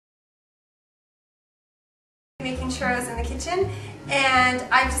Making churros in the kitchen, and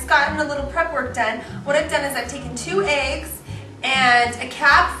I've just gotten a little prep work done. What I've done is I've taken 2 eggs and a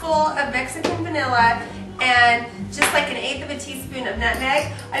cap full of Mexican vanilla and just like 1/8 of a teaspoon of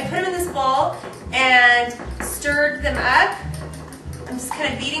nutmeg. I put them in this bowl and stirred them up. I'm just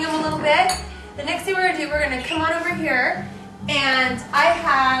kind of beating them a little bit. The next thing we're going to do, we're going to come on over here, and I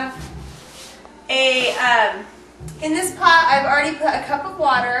have a in this pot, I've already put a cup of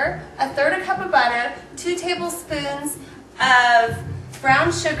water, 1/3 cup of butter, 2 tablespoons of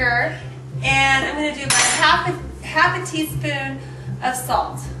brown sugar, and I'm going to do about half a teaspoon of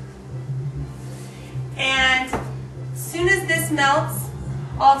salt. And as soon as this melts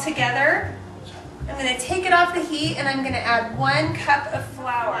all together, I'm going to take it off the heat, and I'm going to add 1 cup of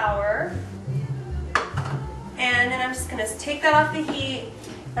flour. And then I'm just going to take that off the heat,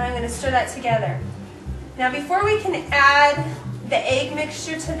 and I'm going to stir that together. Now before we can add the egg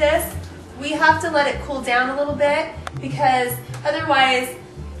mixture to this, we have to let it cool down a little bit, because otherwise,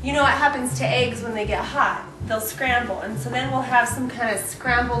 you know what happens to eggs when they get hot. They'll scramble, and so then we'll have some kind of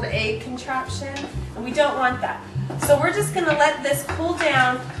scrambled egg contraption, and we don't want that. So we're just going to let this cool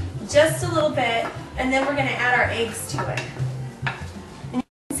down just a little bit, and then we're going to add our eggs to it. And you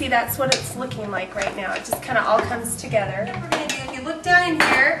can see that's what it's looking like right now. It just kind of all comes together. What we're going to do, if you look down in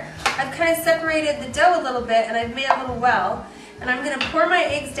here, I've kind of separated the dough a little bit, and I've made a little well, and I'm going to pour my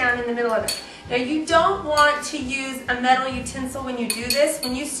eggs down in the middle of it. Now you don't want to use a metal utensil when you do this.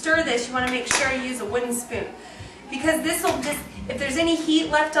 When you stir this, you want to make sure you use a wooden spoon, because this will just, if there's any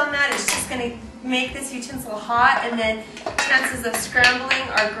heat left on that, it's just going to make this utensil hot, and then chances of scrambling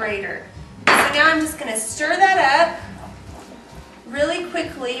are greater. So now I'm just going to stir that up really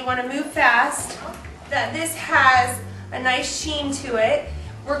quickly. You want to move fast, that this has a nice sheen to it.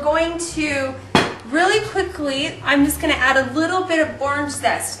 We're going to really quickly, I'm just going to add a little bit of orange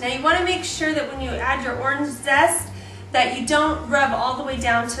zest. Now you want to make sure that when you add your orange zest that you don't rub all the way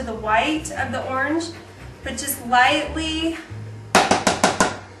down to the white of the orange, but just lightly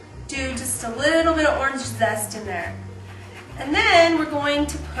do just a little bit of orange zest in there. And then we're going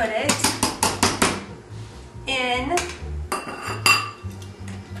to put it in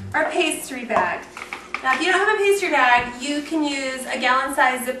our pastry bag. Now if you don't have a pastry bag, you can use a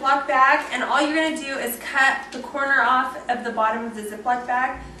gallon-sized Ziploc bag, and all you're going to do is cut the corner off of the bottom of the Ziploc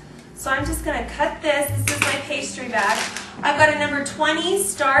bag. So I'm just going to cut this. This is my pastry bag. I've got a number 20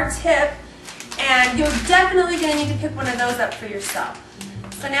 star tip, and you're definitely going to need to pick one of those up for yourself.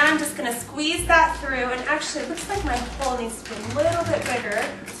 So now I'm just going to squeeze that through, and actually it looks like my hole needs to be a little bit bigger.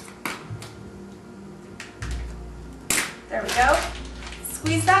 There we go.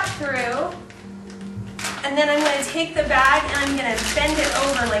 Squeeze that through. And then I'm going to take the bag and I'm going to bend it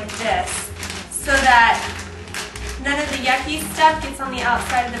over like this so that none of the yucky stuff gets on the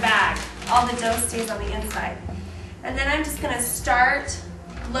outside of the bag. All the dough stays on the inside. And then I'm just going to start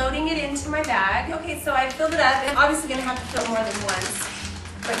loading it into my bag. Okay, so I filled it up. I'm obviously going to have to fill more than once.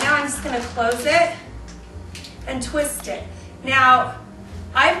 But now I'm just going to close it and twist it. Now,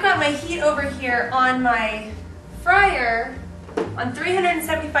 I've got my heat over here on my fryer on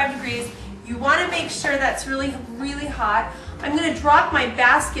 375 degrees. You want to make sure that's really, really hot. I'm going to drop my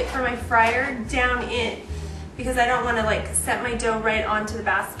basket for my fryer down in, because I don't want to like set my dough right onto the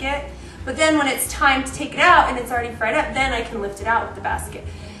basket. But then when it's time to take it out and it's already fried up, then I can lift it out with the basket.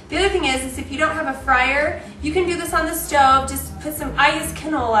 The other thing is if you don't have a fryer, you can do this on the stove. Just put some, I use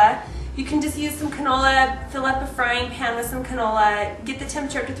canola. You can just use some canola, fill up a frying pan with some canola, get the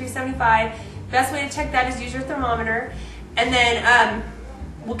temperature up to 375. Best way to check that is use your thermometer. And then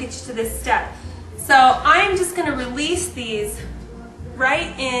we'll get you to this step. So I'm just going to release these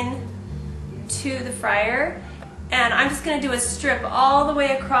right in to the fryer, and I'm just going to do a strip all the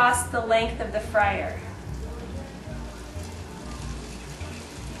way across the length of the fryer.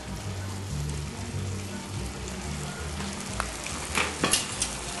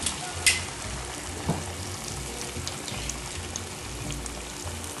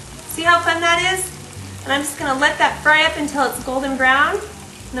 See how fun that is? And I'm just going to let that fry up until it's golden brown,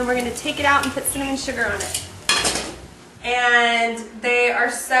 and then we're going to take it out and put cinnamon sugar on it. And they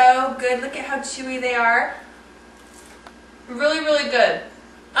are so good. Look at how chewy they are. Really, really good.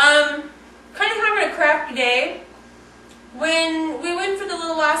 Kind of having a crappy day. When we went for the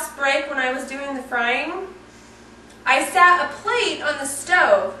little last break when I was doing the frying, I sat a plate on the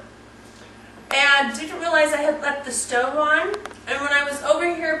stove and didn't realize I had left the stove on. And when I was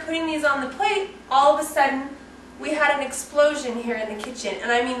over here putting these on the plate, all of a sudden we had an explosion here in the kitchen.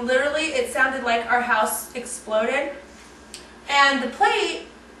 And I mean literally it sounded like our house exploded. And the plate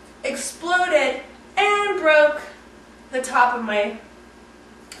exploded and broke the top of my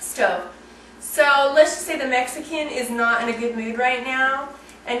stove. So let's just say the Mexican is not in a good mood right now,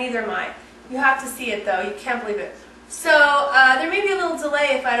 and neither am I. You have to see it though, you can't believe it. So there may be a little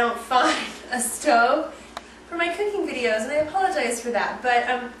delay if I don't find a stove for my cooking videos, and I apologize for that. But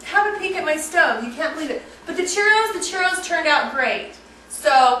have a peek at my stove, you can't believe it. But the churros turned out great.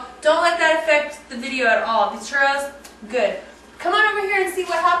 So don't let that affect the video at all. The churros, good. Come on over here and see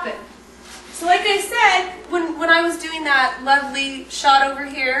what happened. So like I said, when I was doing that lovely shot over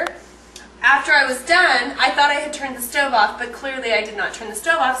here, after I was done, I thought I had turned the stove off, but clearly I did not turn the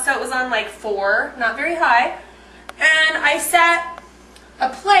stove off, so it was on like 4, not very high. And I set a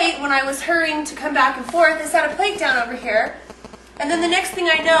plate, when I was hurrying to come back and forth, I set a plate down over here. And then the next thing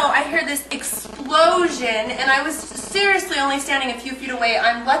I know, I hear this explosion, and I was seriously only standing a few feet away.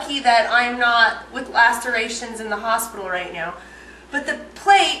 I'm lucky that I'm not with lacerations in the hospital right now. But the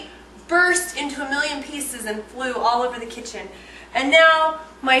plate burst into a million pieces and flew all over the kitchen. And now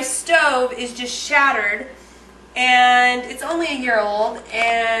my stove is just shattered, and it's only a year old,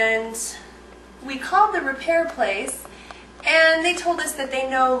 and we called the repair place, and they told us that they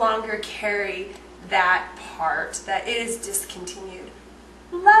no longer carry that part, that it is discontinued.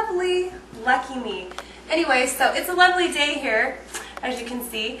 Lovely, lucky me. Anyway, so it's a lovely day here, as you can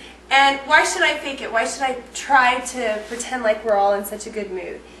see, and why should I fake it? Why should I try to pretend like we're all in such a good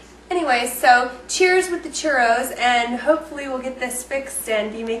mood? Anyway, so cheers with the churros, and hopefully we'll get this fixed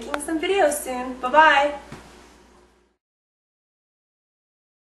and be making some videos soon. Bye-bye.